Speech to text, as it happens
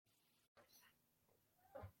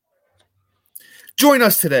Join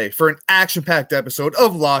us today for an action-packed episode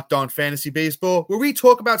of Locked On Fantasy Baseball, where we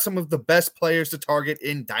talk about some of the best players to target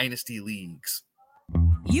in Dynasty leagues.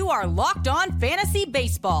 You are Locked On Fantasy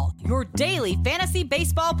Baseball, your daily fantasy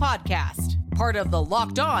baseball podcast. Part of the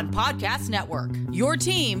Locked On Podcast Network, your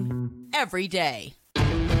team every day.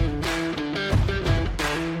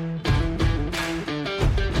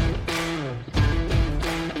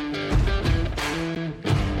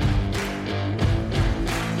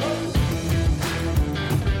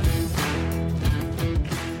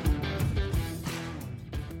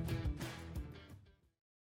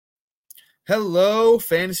 Hello,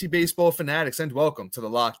 fantasy baseball fanatics, and welcome to the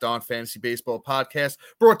Locked On Fantasy Baseball podcast,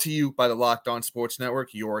 brought to you by the Locked On Sports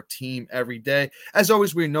Network, your team every day. As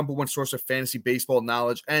always, we're your number one source of fantasy baseball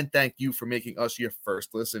knowledge, and thank you for making us your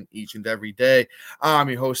first listen each and every day. I'm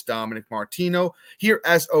your host, Dominic Martino, here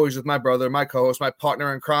as always with my brother, my co-host, my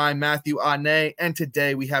partner in crime, Matthew Ane, and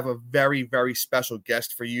today we have a very, very special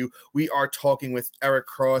guest for you. We are talking with Eric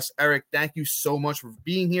Cross. Eric, thank you so much for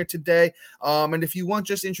being here today, and if you want,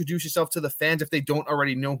 just introduce yourself to the fans if they don't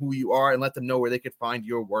already know who you are, and let them know where they could find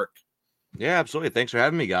your work. Yeah, absolutely. Thanks for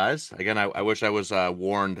having me, guys. Again, I wish I was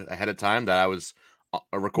warned ahead of time that I was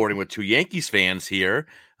recording with two Yankees fans here.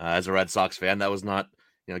 As a Red Sox fan, that was not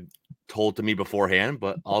told to me beforehand,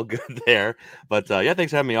 but all good there. But yeah,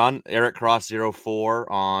 thanks for having me on. Eric Cross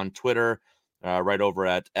 04 on Twitter, right over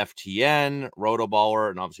at FTN, Rotoballer,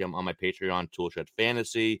 and obviously I'm on my Patreon, Toolshed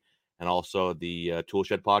Fantasy, and also the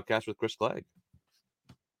Toolshed podcast with Chris Clegg.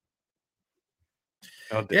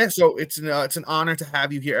 Yeah, so it's an honor to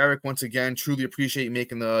have you here, Eric. Once again, truly appreciate you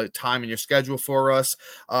making the time in your schedule for us.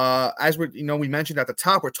 As we mentioned at the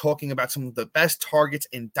top, we're talking about some of the best targets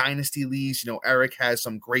in Dynasty leagues. Eric has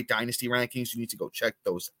some great Dynasty rankings. You need to go check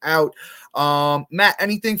those out. Matt,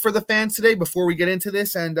 anything for the fans today before we get into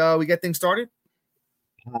this and we get things started?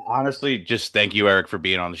 Honestly, just thank you, Eric, for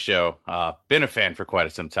being on the show. Been a fan for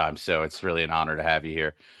quite some time, so it's really an honor to have you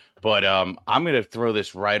here. But I'm going to throw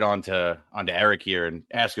this right onto Eric here and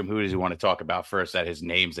ask him who does he want to talk about first, at his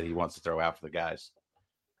names that he wants to throw out for the guys.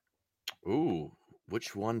 Ooh,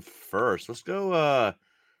 which one first? Let's go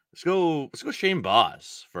Shane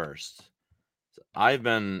Baz first. I've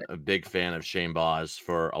been a big fan of Shane Baz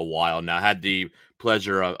for a while now. I had the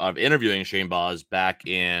pleasure of interviewing Shane Baz back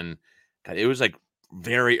in, it was like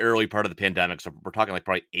very early part of the pandemic. So we're talking like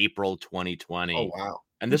probably April 2020. Oh, wow.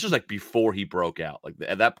 And this was like before he broke out. Like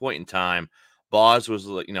at that point in time, Baz was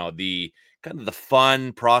the kind of the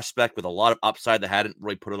fun prospect with a lot of upside that hadn't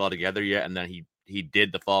really put it all together yet. And then he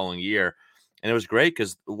did the following year, and it was great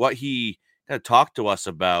because what he kind of talked to us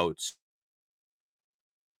about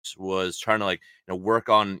was trying to work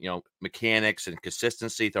on mechanics and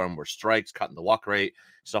consistency, throwing more strikes, cutting the walk rate,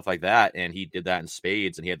 stuff like that. And he did that in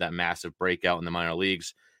spades, and he had that massive breakout in the minor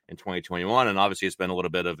leagues in 2021. And obviously, it's been a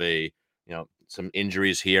little bit of a some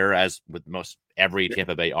injuries here, as with most every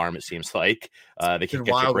Tampa Bay arm, it seems like they can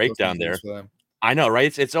get a breakdown there. I know,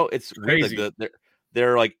 right? It's crazy. Weird. Like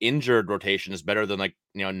their like injured rotation is better than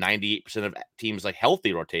 98% of teams like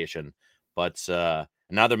healthy rotation. But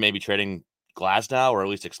now they're maybe trading Glasnow, or at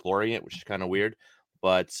least exploring it, which is kind of weird.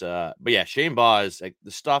 But yeah, Shane Baz, like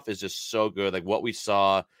the stuff is just so good. Like what we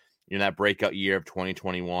saw in that breakout year of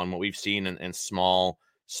 2021, what we've seen in small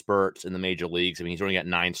spurts in the major leagues. I mean, he's only got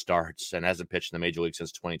 9 starts and hasn't pitched in the major league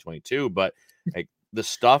since 2022, but like the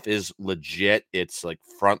stuff is legit. It's like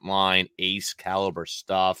frontline ace caliber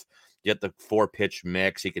stuff. You get the 4-pitch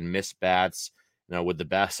mix. He can miss bats, with the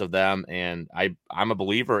best of them. And I'm a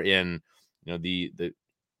believer in, the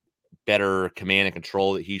better command and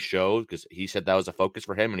control that he showed, because he said that was a focus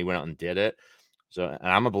for him and he went out and did it. So, and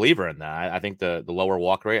I'm a believer in that. I think the lower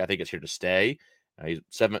walk rate, I think it's here to stay. He's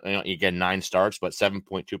 9 starts, but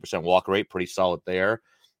 7.2% walk rate, pretty solid there,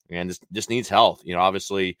 and just needs health.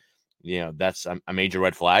 Obviously, that's a major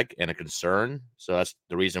red flag and a concern. So that's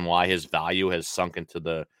the reason why his value has sunk into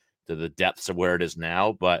the depths of where it is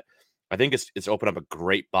now. But I think it's opened up a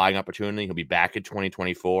great buying opportunity. He'll be back in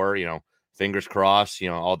 2024. Fingers crossed.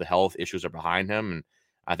 All the health issues are behind him,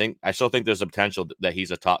 and I still think there's a potential that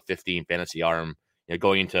he's a top 15 fantasy arm,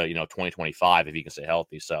 going into 2025 if he can stay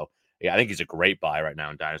healthy. So. Yeah, I think he's a great buy right now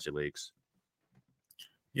in Dynasty leagues.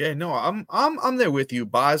 Yeah, no, I'm there with you.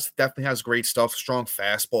 Baz definitely has great stuff. Strong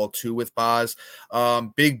fastball too with Baz.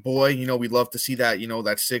 Big boy, we love to see that,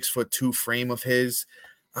 that 6'2" frame of his.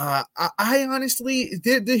 I honestly,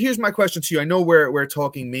 here's my question to you. I know we're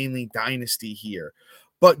talking mainly Dynasty here,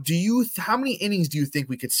 but how many innings do you think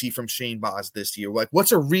we could see from Shane Baz this year? Like,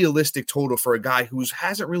 what's a realistic total for a guy who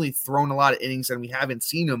hasn't really thrown a lot of innings and we haven't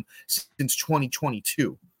seen him since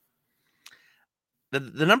 2022?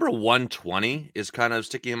 The number 120 is kind of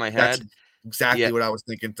sticking in my head. exactly what I was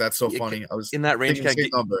thinking. That's so funny. I was in that range, thinking the same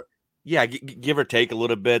number. Yeah, give or take a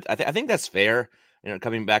little bit. I think that's fair.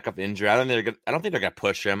 Coming back up injury, I don't think they're gonna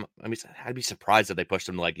push him. I mean, I'd be surprised if they pushed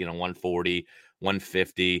him to 140,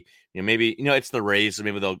 150. Maybe it's the Rays, so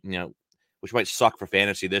maybe they'll which might suck for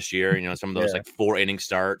fantasy this year. Some of those 4 inning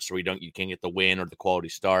starts where you can't get the win or the quality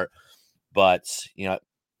start. But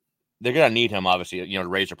they're gonna need him. Obviously, the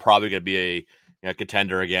Rays are probably gonna be a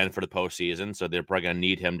contender again for the postseason, so they're probably gonna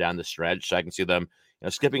need him down the stretch. So I can see them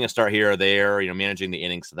skipping a start here or there, managing the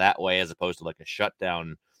innings that way as opposed to like a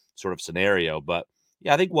shutdown sort of scenario. But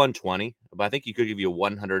yeah, I think 120. But I think he could give you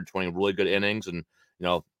 120 really good innings, and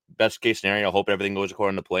best case scenario, I hope everything goes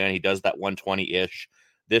according to plan. He does that 120-ish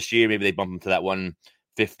this year. Maybe they bump him to that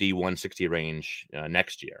 150, 160 range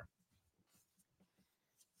next year.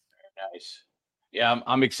 Nice. Yeah,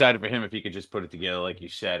 I'm excited for him if he could just put it together, like you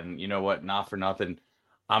said. And you know what? Not for nothing.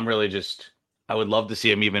 I would love to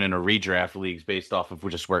see him even in a redraft leagues based off of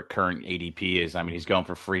just where current ADP is. I mean, he's going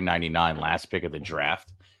for $399 last pick of the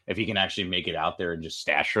draft. If he can actually make it out there and just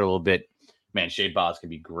stash her a little bit, man, Shade Boz could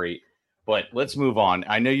be great. But let's move on.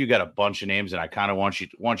 I know you got a bunch of names, and I kind of want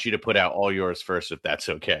you to put out all yours first, if that's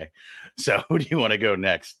okay. So who do you want to go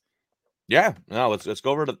next? Yeah, no, let's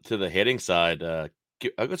go over to the hitting side.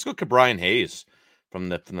 Let's go to Brian Hayes from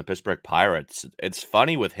the Pittsburgh Pirates. It's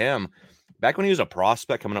funny with him. Back when he was a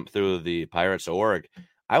prospect coming up through the Pirates org,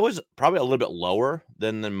 I was probably a little bit lower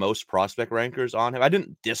than most prospect rankers on him. I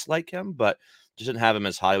didn't dislike him, but just didn't have him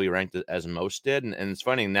as highly ranked as most did. And it's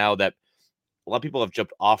funny now that a lot of people have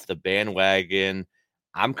jumped off the bandwagon.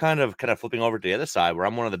 I'm kind of flipping over to the other side where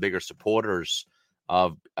I'm one of the bigger supporters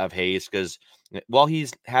of Hayes, because while he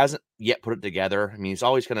hasn't yet put it together, I mean, he's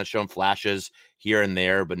always kind of shown flashes here and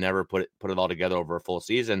there, but never put it all together over a full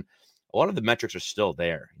season. A lot of the metrics are still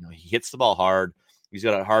there. He hits the ball hard. He's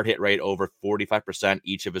got a hard hit rate over 45%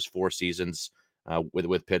 each of his 4 seasons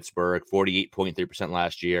with Pittsburgh, 48.3%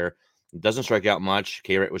 last year. Doesn't strike out much.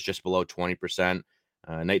 K rate was just below 20%,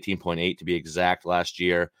 19.8 to be exact last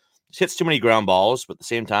year. Just hits too many ground balls, but at the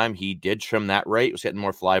same time, he did trim that rate. He was hitting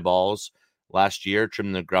more fly balls last year,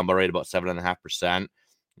 trimmed the ground ball rate about 7.5%.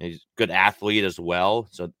 He's a good athlete as well.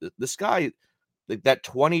 So this guy, like that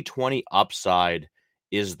 2020 upside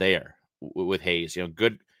is there with Hayes.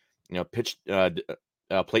 Good, pitch,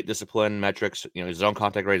 plate discipline metrics. His zone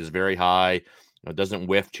contact rate is very high. Doesn't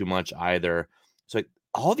whiff too much either. So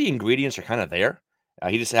all the ingredients are kind of there.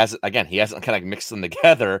 He just hasn't kind of mixed them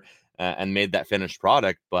together and made that finished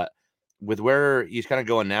product. But with where he's kind of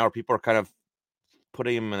going now, where people are kind of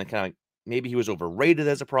putting him in the kind of, maybe he was overrated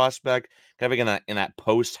as a prospect, kind of in that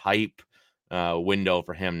post-hype window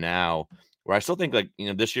for him now, where I still think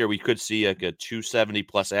this year we could see like a 270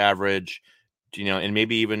 plus average, and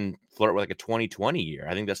maybe even flirt with like a 2020 year.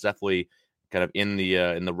 I think that's definitely kind of in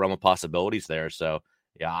the realm of possibilities there. So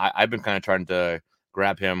yeah, I've been kind of trying to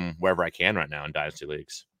grab him wherever I can right now in dynasty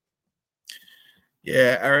leagues.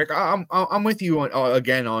 Yeah, Eric, I'm with you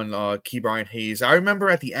again on Key Brian Hayes. I remember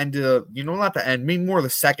at the end of not the end, maybe more the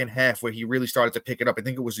second half where he really started to pick it up. I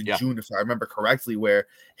think it was in June, if I remember correctly, where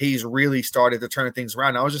Hayes really started to turn things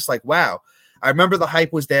around. I was just like, wow. I remember the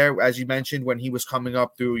hype was there, as you mentioned, when he was coming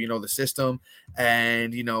up through, the system,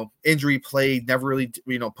 and, injury played, never really,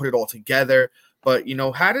 put it all together. But,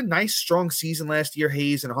 had a nice, strong season last year,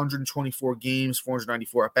 Hayes, in 124 games,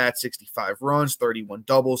 494 at-bats, 65 runs, 31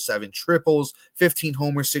 doubles, 7 triples, 15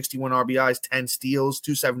 homers, 61 RBIs, 10 steals,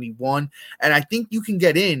 271. And I think you can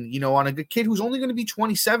get in, on a good kid who's only going to be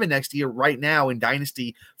 27 next year right now in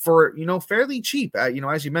Dynasty for, fairly cheap.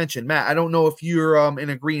 As you mentioned, Matt, I don't know if you're in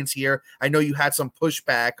agreement here. I know you had some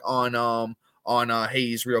pushback on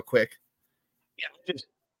Hayes real quick. Yeah,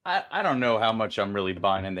 I don't know how much I'm really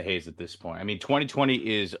buying into Hayes at this point. I mean, 2020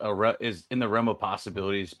 is in the realm of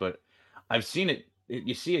possibilities, but I've seen it.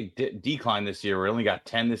 You see a decline this year. We only got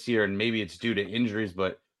 10 this year, and maybe it's due to injuries,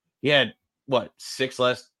 but he had 10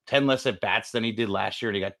 less at bats than he did last year,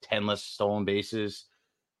 and he got 10 less stolen bases.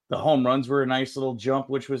 The home runs were a nice little jump,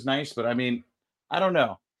 which was nice, but I mean, I don't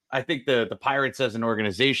know. I think the Pirates as an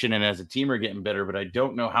organization and as a team are getting better, but I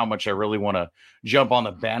don't know how much I really want to jump on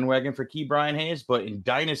the bandwagon for Key Brian Hayes. But in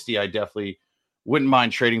Dynasty, I definitely wouldn't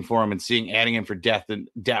mind trading for him and adding him for depth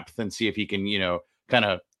and see if he can, kind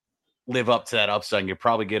of live up to that upside. And you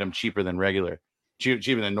probably get him cheaper than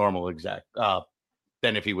normal,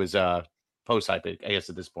 than if he was post-hype, I guess,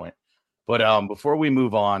 at this point. But before we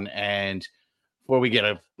move on and before we get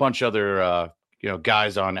a bunch of other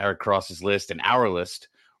guys on Eric Cross's list and our list,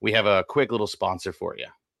 we have a quick little sponsor for you.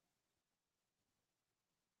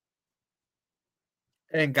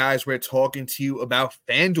 And guys, we're talking to you about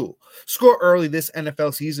FanDuel. Score early this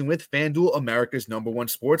NFL season with FanDuel, America's #1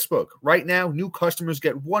 sportsbook. Right now, new customers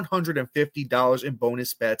get $150 in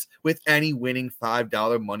bonus bets with any winning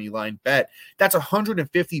 $5 moneyline bet. That's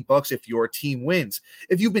 $150 if your team wins.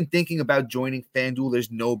 If you've been thinking about joining FanDuel,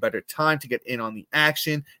 there's no better time to get in on the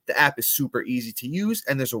action. The app is super easy to use,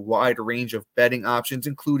 and there's a wide range of betting options,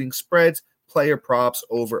 including spreads, player props,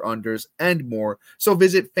 over-unders, and more. So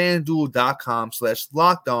visit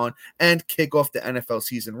FanDuel.com/lockedon and kick off the NFL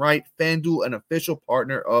season right. FanDuel, an official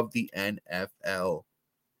partner of the NFL.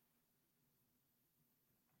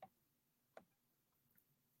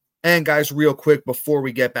 And guys, real quick, before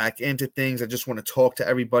we get back into things, I just want to talk to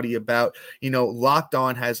everybody about, Locked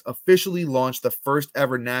On has officially launched the first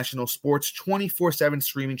ever national sports 24/7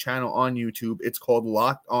 streaming channel on YouTube. It's called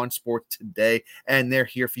Locked On Sports Today, and they're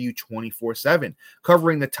here for you 24/7,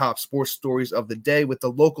 covering the top sports stories of the day with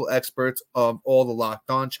the local experts of all the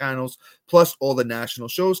Locked On channels, plus all the national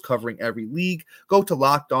shows covering every league. Go to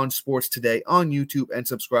Locked On Sports Today on YouTube and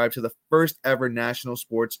subscribe to the first ever national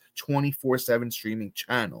sports 24/7 streaming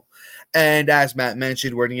channel. And as Matt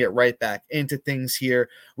mentioned, we're going to get right back into things here.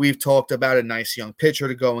 We've talked about a nice young pitcher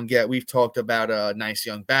to go and get. We've talked about a nice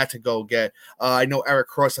young bat to go get. I know Eric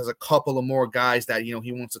Cross has a couple of more guys that, he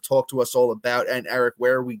wants to talk to us all about. And Eric,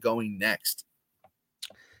 where are we going next?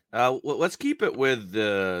 Well, let's keep it with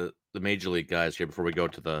the major league guys here before we go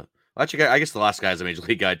to the. Actually, I guess the last guy is a major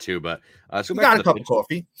league guy too, but so got a cup of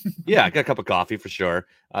coffee. Yeah, I got a cup of coffee for sure.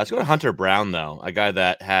 Let's go to Hunter Brown, though, a guy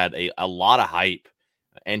that had a lot of hype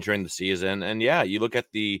entering the season. And yeah, you look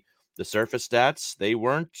at the surface stats, they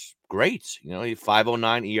weren't great.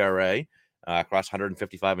 5.09 ERA across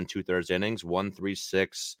 155 and 2/3 innings,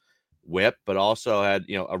 1.36 whip, but also had,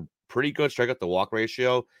 a pretty good strikeout to walk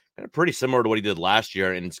ratio, kind of pretty similar to what he did last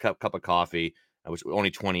year in his cup of coffee, which was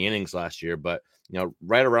only 20 innings last year, but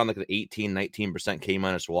right around like the 18-19% K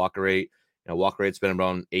minus walk rate. Walk rate's been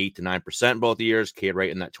around 8 to 9% both years, K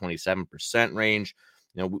rate in that 27% range.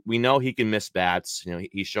 We know he can miss bats.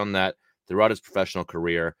 He's shown that throughout his professional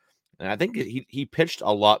career, and I think he pitched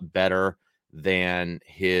a lot better than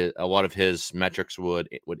a lot of his metrics would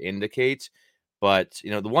indicate. But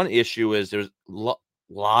the one issue is there's a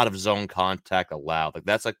lot of zone contact allowed. Like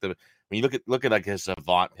that's like when you look at like his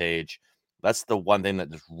Savant page, that's the one thing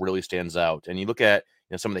that just really stands out. And you look at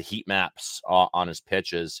some of the heat maps on his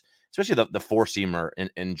pitches, especially the four-seamer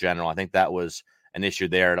in general. I think that was an issue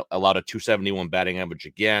there. It allowed a 271 batting average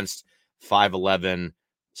against, 511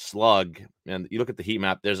 slug. And you look at the heat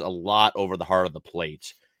map, there's a lot over the heart of the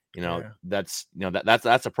plate. That's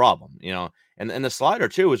a problem. And the slider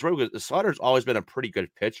too is really good. The slider's always been a pretty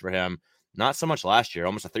good pitch for him. Not so much last year,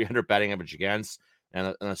 almost a 300 batting average against,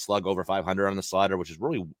 and a slug over 500 on the slider, which is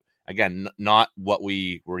really, again, not what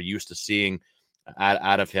we were used to seeing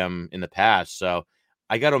out of him in the past. So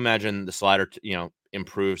I got to imagine the slider,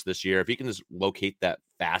 improves this year. If he can just locate that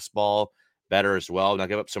fastball better as well, not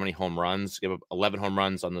give up so many home runs, give up 11 home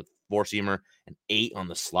runs on the four-seamer and 8 on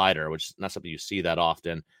the slider, which is not something you see that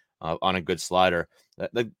often on a good slider.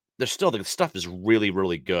 There's still, the stuff is really,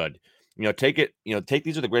 really good. Take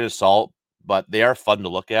these with a grain of salt, but they are fun to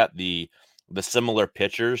look at. The similar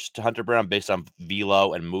pitchers to Hunter Brown based on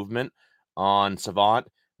velo and movement on Savant.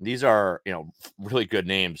 These are, really good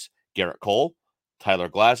names. Garrett Cole, Tyler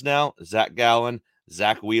Glasnow, Zach Gallen,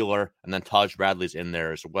 Zach Wheeler, and then Taj Bradley's in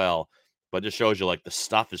there as well. But it just shows you like the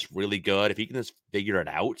stuff is really good. If you can just figure it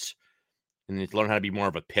out and learn how to be more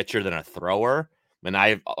of a pitcher than a thrower, and I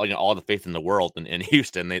have all the faith in the world in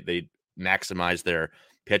Houston. They maximize their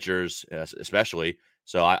pitchers, especially.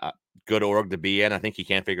 So good org to be in. I think he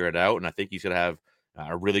can figure it out, and I think he's going to have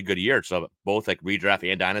a really good year. So both like redraft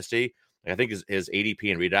and dynasty, I think his ADP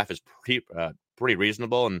and redraft is pretty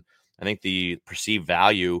reasonable, and I think the perceived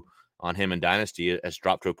value on him in dynasty has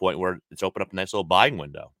dropped to a point where it's opened up a nice little buying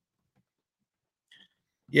window.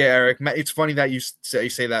 Yeah, Eric, it's funny that you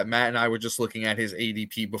say that. Matt and I were just looking at his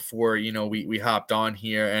ADP before, we hopped on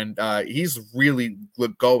here, and he's really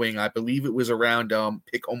going. I believe it was around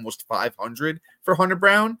pick almost 500 for Hunter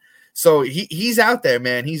Brown. So he's out there,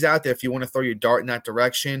 man. He's out there if you want to throw your dart in that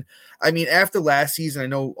direction. I mean, after last season, I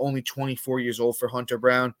know only 24 years old for Hunter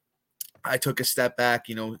Brown. I took a step back,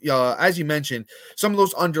 as you mentioned, some of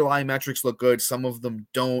those underlying metrics look good. Some of them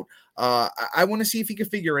don't. I want to see if he can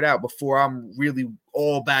figure it out before I'm really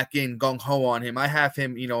all back in gung-ho on him. I have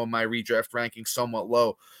him, in my redraft ranking somewhat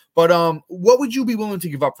low. But what would you be willing to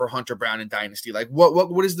give up for Hunter Brown in Dynasty? Like,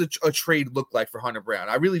 what does a trade look like for Hunter Brown?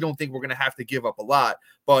 I really don't think we're going to have to give up a lot.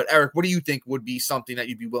 But, Eric, what do you think would be something that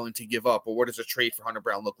you'd be willing to give up? Or what does a trade for Hunter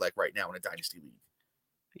Brown look like right now in a Dynasty league?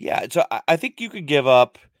 Yeah, so I think you could give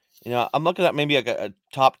up I'm looking at maybe like a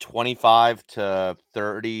top 25 to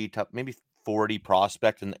 30, top maybe 40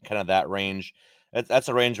 prospect in kind of that range. That's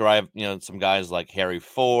a range where I have, some guys like Harry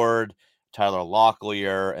Ford, Tyler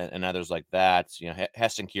Locklear, and others like that.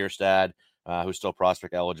 Heston Kierstad, who's still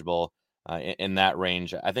prospect eligible in that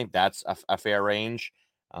range. I think that's a fair range.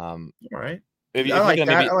 All right. If I you're like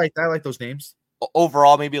gonna that. maybe I like those names.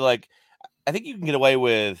 overall, maybe like I think you can get away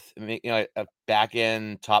with a back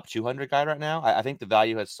end top 200 guy right now. I think the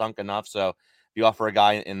value has sunk enough. So if you offer a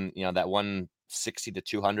guy in that 160 to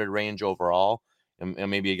 200 range overall, and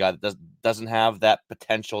maybe a guy that doesn't have that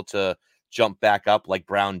potential to jump back up like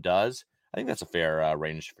Brown does, I think that's a fair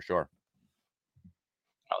range for sure.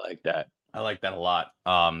 I like that. I like that a lot.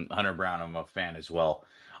 Hunter Brown, I'm a fan as well.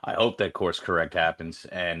 I hope that course correct happens,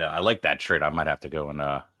 and I like that trade. I might have to go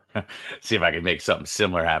and see if I can make something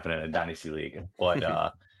similar happen in a dynasty league. But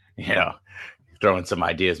you know, throwing some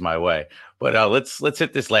ideas my way. But let's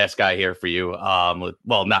hit this last guy here for you.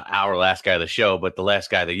 Well, not our last guy of the show, but the last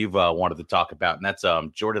guy that you've wanted to talk about, and that's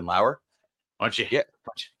Jordan Lauer. Why don't you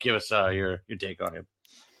give us your take on him?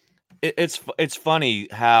 It's funny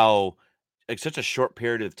how like such a short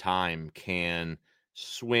period of time can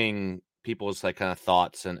swing people's like kind of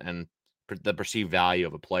thoughts and the perceived value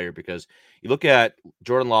of a player, because you look at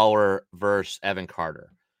Jordan Lawler versus Evan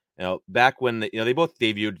Carter. Back when they both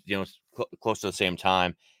debuted, close to the same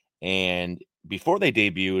time, and before they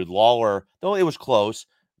debuted, Lawler, though it was close,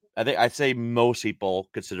 I think I'd say most people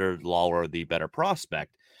considered Lawler the better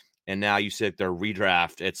prospect. And now you see their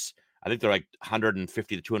redraft, I think they're like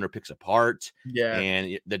 150 to 200 picks apart. Yeah.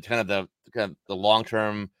 And the kind of the long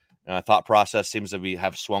term thought process seems to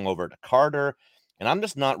have swung over to Carter. And I'm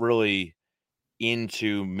just not really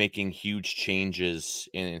into making huge changes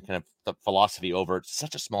in kind of the philosophy over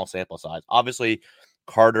such a small sample size. Obviously,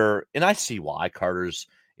 Carter, and I see why Carter's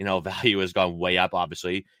value has gone way up.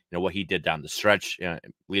 Obviously, what he did down the stretch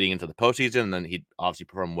leading into the postseason, and then he obviously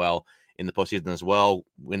performed well in the postseason as well.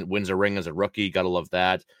 Wins a ring as a rookie, gotta love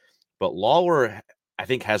that. But Lawler, I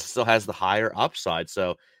think, still has the higher upside.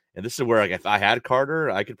 So, and this is where, like, if I had Carter,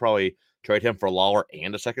 I could probably trade him for Lawler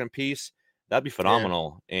and a second piece. That'd be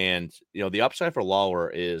phenomenal. Yeah. And the upside for Lawler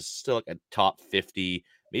is still like a top 50,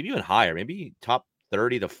 maybe even higher, maybe top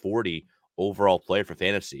 30 to 40 overall player for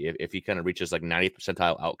fantasy if he kind of reaches like 90th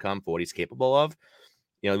percentile outcome for what he's capable of.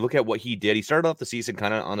 Look at what he did. He started off the season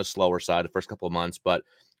kind of on the slower side the first couple of months, but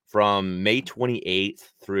from May 28th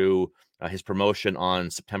through his promotion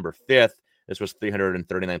on September 5th, this was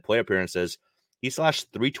 339 play appearances. He slashed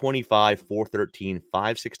 325, 413,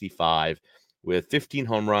 565 with 15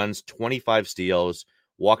 home runs, 25 steals,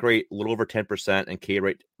 walk rate a little over 10%, and K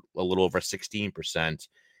rate a little over 16%.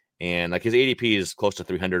 And like his ADP is close to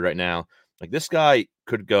 300 right now. Like this guy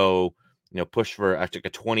could go, push for like a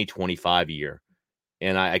 2025 year.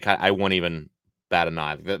 And I won't even bat an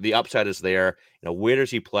eye. The upside is there. Where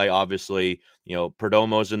does he play? Obviously,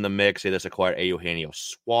 Perdomo's in the mix. They just acquired Eugenio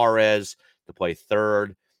Suarez to play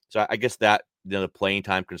third. So I guess that the playing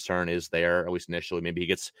time concern is there, at least initially. Maybe he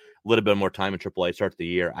gets a little bit more time in AAA to start the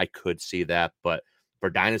year. I could see that. But for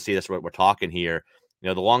Dynasty, that's what we're talking here.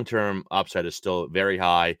 The long-term upside is still very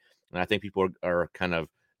high. And I think people are kind of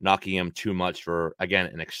knocking him too much for, again,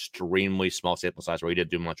 an extremely small sample size where he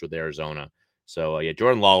didn't do much with Arizona. So, yeah,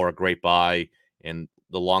 Jordan Lawler, a great buy, and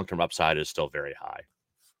the long-term upside is still very high.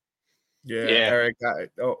 Yeah. Eric.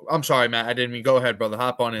 I'm sorry, Matt. I didn't mean. Go ahead, brother.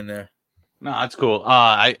 Hop on in there. No, that's cool.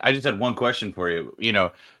 I just had one question for you.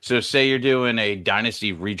 So say you're doing a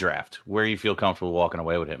dynasty redraft, where you feel comfortable walking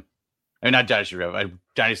away with him? I mean, not dynasty redraft,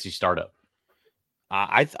 dynasty startup.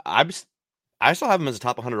 I still have him as a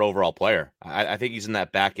top 100 overall player. I think he's in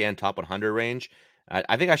that back end top 100 range.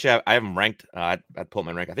 I think I have him ranked. I'd pull up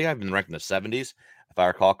my rank. I think I've been ranked in the 70s, if I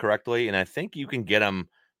recall correctly. And I think you can get him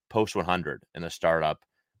post 100 in a startup.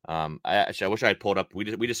 I wish I had pulled up.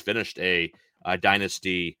 We just finished a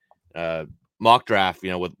dynasty mock draft,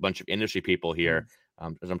 with a bunch of industry people here.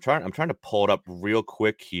 As I'm trying to pull it up real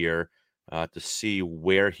quick here to see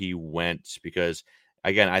where he went, because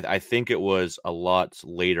again, I think it was a lot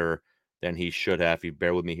later than he should have. If you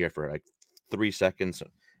bear with me here for like 3 seconds.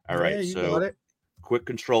 All right, you so got it. Quick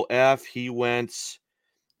control F. He went.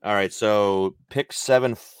 All right, so pick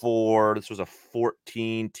 7-4. This was a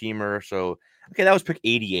 14 teamer. So okay, that was pick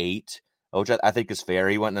 88, which I think is fair.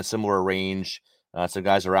 He went in a similar range. Some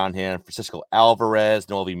guys around him: Francisco Alvarez,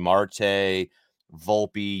 Noelvi Marte,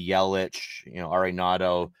 Volpe, Yelich,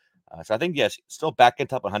 Arenado. So I think, yes, still back in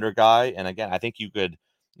top 100 guy. And again, I think you could,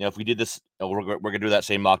 if we did this, we're going to do that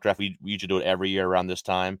same mock draft. We usually do it every year around this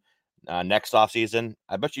time. Next offseason,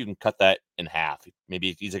 I bet you can cut that in half.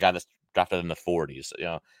 Maybe he's a guy that's drafted in the 40s.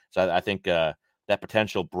 So I think that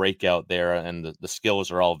potential breakout there, and the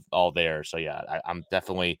skills are all there. So yeah, I'm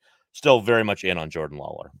definitely still very much in on Jordan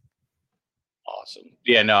Lawler. Awesome.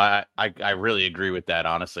 Yeah, no, I really agree with that.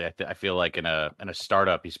 Honestly, I feel like in a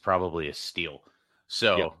startup, he's probably a steal. Yep.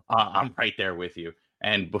 So I'm right there with you.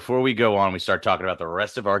 And before we go on, we start talking about the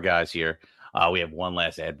rest of our guys here. We have one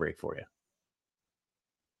last ad break for you.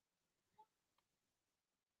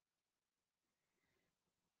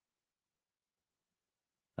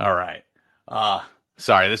 All right.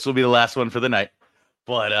 Sorry, this will be the last one for the night.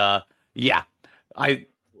 But yeah, I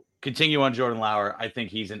continue on Jordan Lauer. I think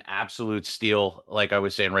he's an absolute steal, like I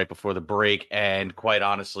was saying right before the break. And quite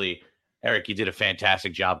honestly, Eric, you did a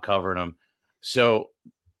fantastic job covering him. So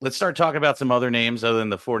let's start talking about some other names other than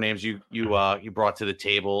the four names you brought to the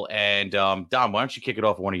table. And Dom, why don't you kick it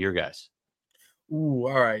off with one of your guys? Ooh,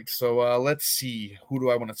 all right. So let's see. Who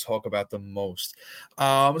do I want to talk about the most?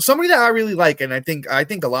 Somebody that I really like, and I think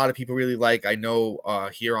a lot of people really like. I know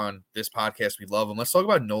here on this podcast we love him. Let's talk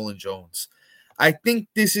about Nolan Jones. I think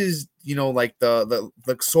this is, like the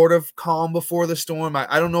sort of calm before the storm.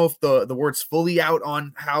 I don't know if the word's fully out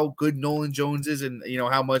on how good Nolan Jones is and,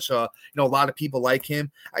 how much, a lot of people like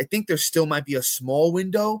him. I think there still might be a small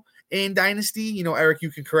window in Dynasty. Eric, you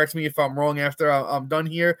can correct me if I'm wrong after I'm done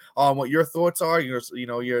here on what your thoughts are. You're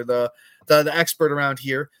the expert around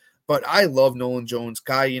here. But I love Nolan Jones.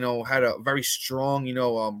 Guy, had a very strong,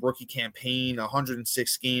 rookie campaign,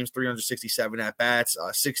 106 games, 367 at-bats,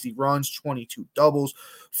 60 runs, 22 doubles,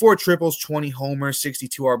 4 triples, 20 homers,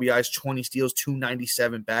 62 RBIs, 20 steals,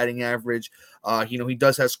 297 batting average. He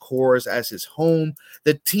does has Coors as his home.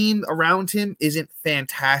 The team around him isn't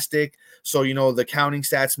fantastic. So, the counting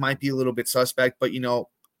stats might be a little bit suspect, but, a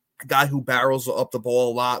guy who barrels up the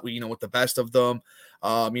ball a lot, with the best of them,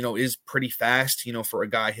 is pretty fast, for a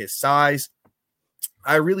guy his size.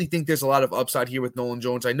 I really think there's a lot of upside here with Nolan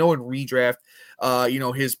Jones. I know in redraft,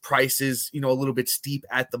 his price is, a little bit steep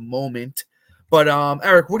at the moment. But,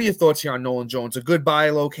 Eric, what are your thoughts here on Nolan Jones? A good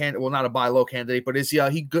buy low candidate? Well, not a buy low candidate, but is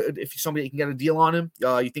he good? If somebody can get a deal on him,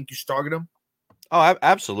 you think you should target him? Oh,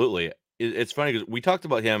 absolutely. It's funny because we talked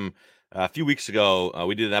about him a few weeks ago.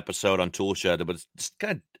 We did an episode on Toolshed, but it's just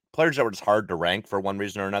kind of players that were just hard to rank for one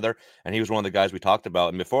reason or another. And he was one of the guys we talked about.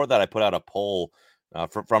 And before that, I put out a poll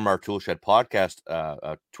from our Toolshed podcast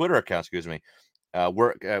Twitter account,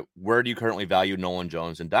 where do you currently value Nolan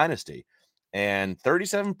Jones in Dynasty? And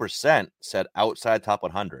 37% said outside top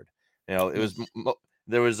 100. It was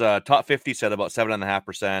there was top 50 said about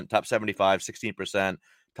 7.5%, top 75 16%,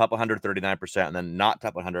 top 100 39%, and then not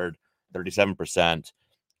top 100 37%.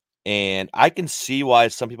 And I can see why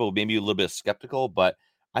some people may be a little bit skeptical, but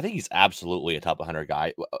I think he's absolutely a top 100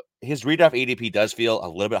 guy. His redraft ADP does feel a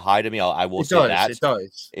little bit high to me. I will say that.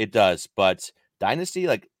 It does. But Dynasty,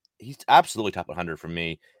 he's absolutely top 100 for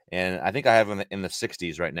me. And I think I have him in the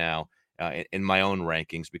 60s right now in my own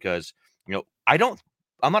rankings because,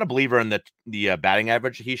 I'm not a believer in the batting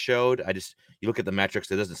average he showed. You look at the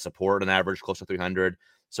metrics, it doesn't support an average close to 300.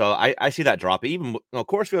 So I see that drop. Even,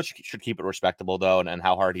 Coors should keep it respectable, though, and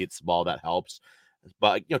how hard he hits the ball, that helps.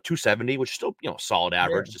 But, 270, which is still, solid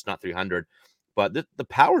average, just not 300. But the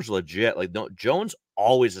power's legit. Jones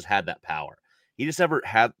always has had that power. He just never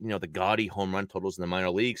had, the gaudy home run totals in the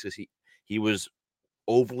minor leagues because he was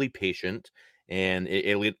overly patient, and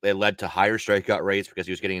it led to higher strikeout rates because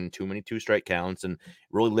he was getting too many 2-strike counts and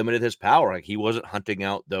really limited his power. He wasn't hunting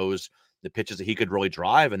out the pitches that he could really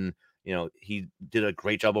drive. And, he did a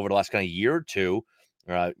great job over the last kind of year or two.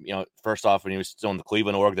 First off, when he was still in the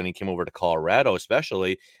Cleveland org, then he came over to Colorado,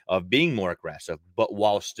 especially of being more aggressive, but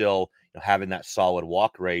while still having that solid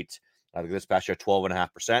walk rate. This past year,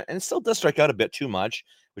 12.5%, and it still does strike out a bit too much,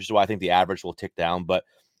 which is why I think the average will tick down. But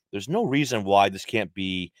there's no reason why this can't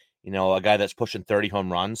be, a guy that's pushing 30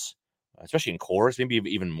 home runs, especially in Coors, maybe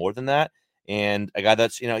even more than that. And a guy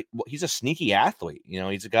that's, he's a sneaky athlete.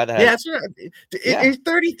 He's a guy that has. Yeah, is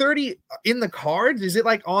 30-30 in the cards? Is it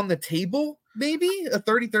on the table? Maybe a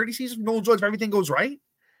 30-30 season for Nolan Jones if everything goes right?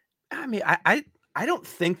 I mean, I don't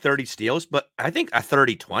think 30 steals, but I think a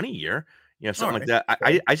 30-20 year, something like that.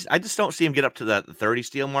 I just don't see him get up to that 30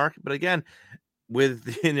 steal mark. But again, with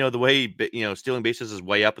the way stealing bases is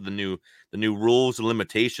way up with the new rules and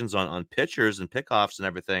limitations on pitchers and pickoffs and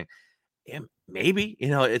everything. Yeah, maybe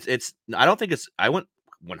it's I don't think I wouldn't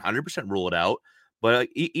 100% rule it out, but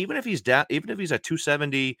even if he's down, even if he's a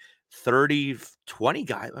 270 30-20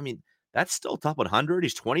 guy, I mean that's still top 100.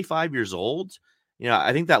 He's 25 years old.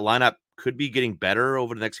 I think that lineup could be getting better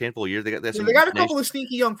over the next handful of years. They got a couple of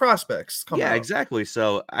sneaky young prospects coming up. Exactly.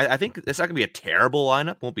 So I think it's not going to be a terrible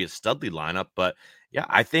lineup. Won't be a studly lineup, but yeah,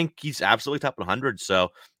 I think he's absolutely top 100. So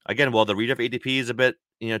again, while the redraft ADP is a bit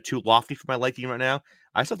too lofty for my liking right now.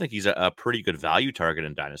 I still think he's a pretty good value target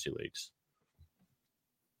in dynasty leagues.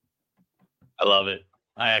 I love it.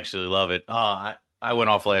 I actually love it. I went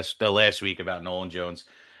off last week about Nolan Jones,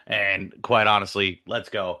 and quite honestly, let's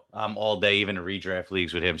go. I'm all day, even in redraft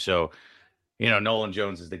leagues with him. So, Nolan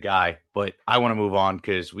Jones is the guy. But I want to move on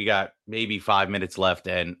because we got maybe 5 minutes left,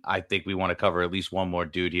 and I think we want to cover at least one more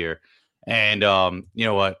dude here. And you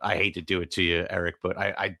know what? I hate to do it to you, Eric, but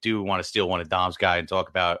I do want to steal one of Dom's guy and talk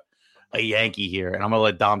about a Yankee here. And I'm going to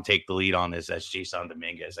let Dom take the lead on this. That's Jason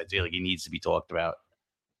Dominguez. I feel like he needs to be talked about.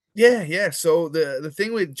 Yeah. So the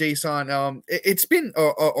thing with Jason, it's been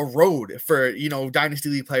a road for dynasty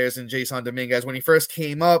league players and Jason Dominguez. When he first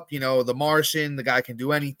came up, the Martian, the guy can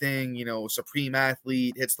do anything. Supreme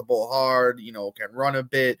athlete, hits the ball hard. Can run a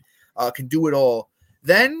bit, can do it all.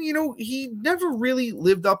 Then he never really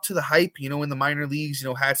lived up to the hype. In the minor leagues,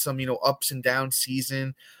 had some ups and downs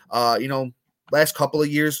season. Last couple of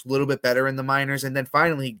years, a little bit better in the minors, and then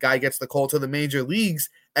finally, guy gets the call to the major leagues.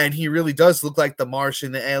 And he really does look like the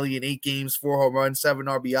Martian, the alien. 8 games, 4 home runs, 7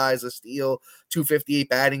 RBIs, a steal, 258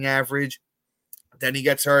 batting average. Then he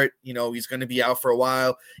gets hurt. He's going to be out for a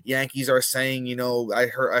while. Yankees are saying,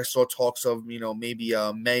 I saw talks of, maybe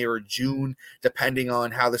May or June, depending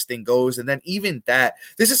on how this thing goes. And then even that,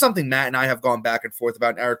 this is something Matt and I have gone back and forth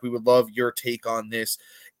about. And Eric, we would love your take on this.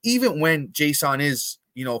 Even when Jason is,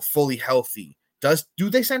 fully healthy, do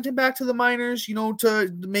they send him back to the minors,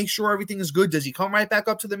 to make sure everything is good? Does he come right back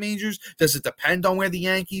up to the majors? Does it depend on where the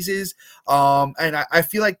Yankees is? And I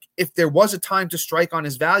feel like if there was a time to strike on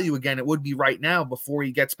his value again, it would be right now before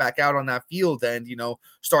he gets back out on that field and,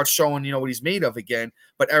 starts showing, what he's made of again.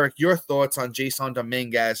 But Eric, your thoughts on Jason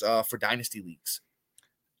Dominguez for dynasty leagues?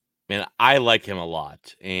 Man, I like him a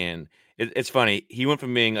lot. And it's funny. He went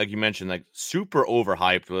from being, like you mentioned, like super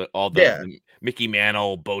overhyped with all the Mickey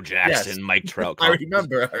Mantle, Bo Jackson, Mike Trout. I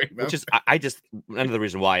remember. Which is, I just, another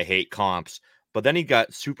reason why I hate comps. But then he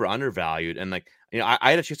got super undervalued. And I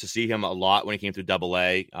had a chance to see him a lot when he came through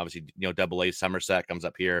AA. Obviously, AA Somerset comes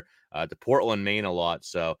up here to Portland, Maine a lot.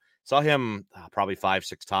 So saw him probably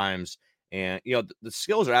 5-6 times. And, the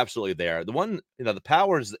skills are absolutely there. The one, the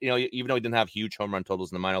powers, even though he didn't have huge home run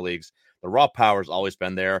totals in the minor leagues, the raw power has always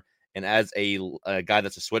been there. And as a guy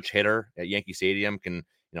that's a switch hitter at Yankee Stadium can,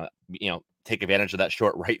 take advantage of that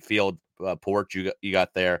short right field porch you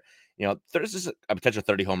got there. There's just a potential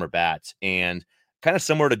 30 homer bats and kind of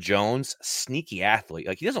similar to Jones, sneaky athlete.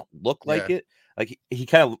 Like he doesn't look like it. Like he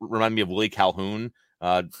kind of reminded me of Willie Calhoun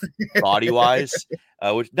body wise,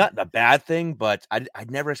 which not a bad thing, but I'd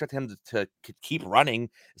never expect him to keep running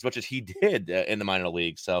as much as he did in the minor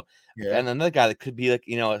league. So, and another guy that could be like,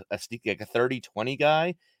 a sneaky, like a 30-20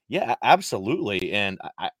 guy. Yeah, absolutely. And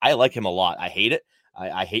I like him a lot. I hate it.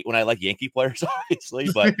 I hate when I like Yankee players, obviously,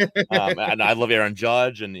 but and I love Aaron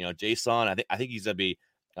Judge and Jason. I think he's gonna be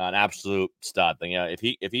an absolute stud thing.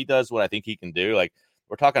 If he does what I think he can do, like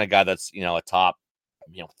we're talking a guy that's a top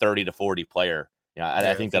 30 to 40 player.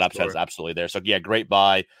 I think that upside is absolutely there. So yeah, great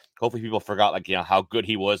buy. Hopefully people forgot how good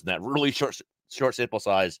he was in that really short sample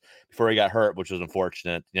size before he got hurt, which was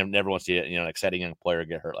unfortunate. Never want to see an exciting young player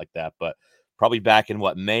get hurt like that, but probably back in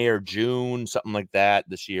May or June, something like that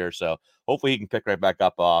this year. So hopefully he can pick right back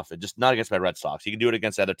up off and just not against my Red Sox. He can do it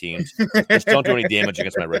against other teams. Just don't do any damage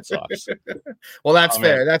against my Red Sox. Well, that's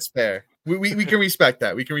fair. Man. That's fair. We can respect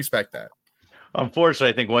that. We can respect that.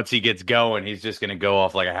 Unfortunately, I think once he gets going, he's just going to go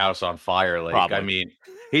off like a house on fire. Like, probably. I mean,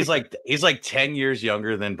 he's like 10 years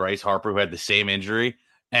younger than Bryce Harper, who had the same injury.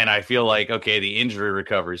 And I feel like, okay, the injury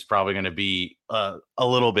recovery is probably going to be a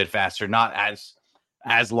little bit faster, not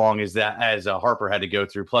as long as Harper had to go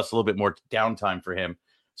through, plus a little bit more downtime for him.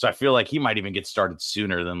 So I feel like he might even get started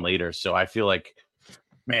sooner than later. So I feel like,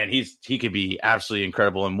 man, he could be absolutely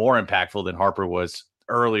incredible and more impactful than Harper was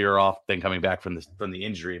earlier off than coming back from the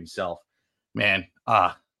injury himself. Man,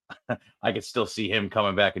 I could still see him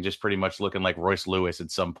coming back and just pretty much looking like Royce Lewis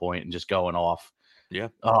at some point and just going off. Yeah.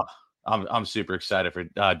 I'm super excited for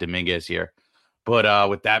Dominguez here. But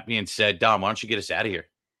with that being said, Dom, why don't you get us out of here?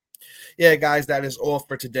 Yeah, guys, that is all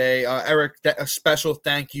for today. Eric, a special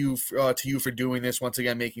thank you to you for doing this once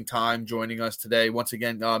again, making time, joining us today. Once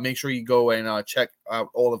again, make sure you go and check out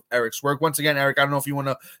all of Eric's work. Once again, Eric, I don't know if you want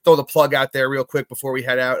to throw the plug out there real quick before we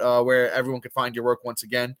head out, where everyone can find your work once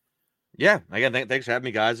again. Yeah, again, thanks for having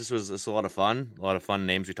me, guys. This was a lot of fun. A lot of fun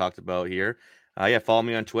names we talked about here. Follow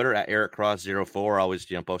me on Twitter at EricCross04. Always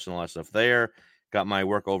posting a lot of stuff there. Got my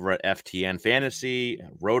work over at FTN Fantasy,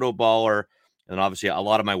 Rotoballer. And then obviously a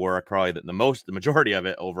lot of my work, probably the majority of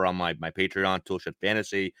it over on my Patreon, Toolshed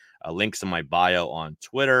Fantasy, links in my bio on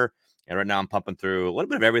Twitter. And right now I'm pumping through a little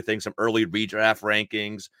bit of everything, some early redraft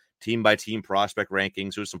rankings, team by team prospect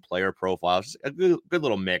rankings, with some player profiles. A good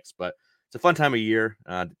little mix, but it's a fun time of year.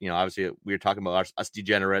 Obviously we were talking about us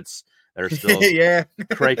degenerates that are still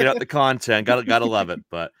cranking out the content. Gotta love it.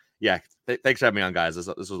 But yeah, thanks for having me on, guys. This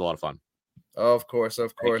was a lot of fun. Of course.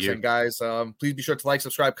 And guys, please be sure to like,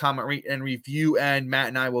 subscribe, comment, rate, and review. And Matt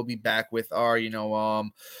and I will be back with our,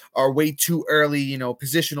 our way too early,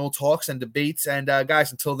 positional talks and debates. And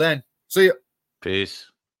guys, until then, see ya.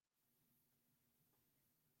 Peace.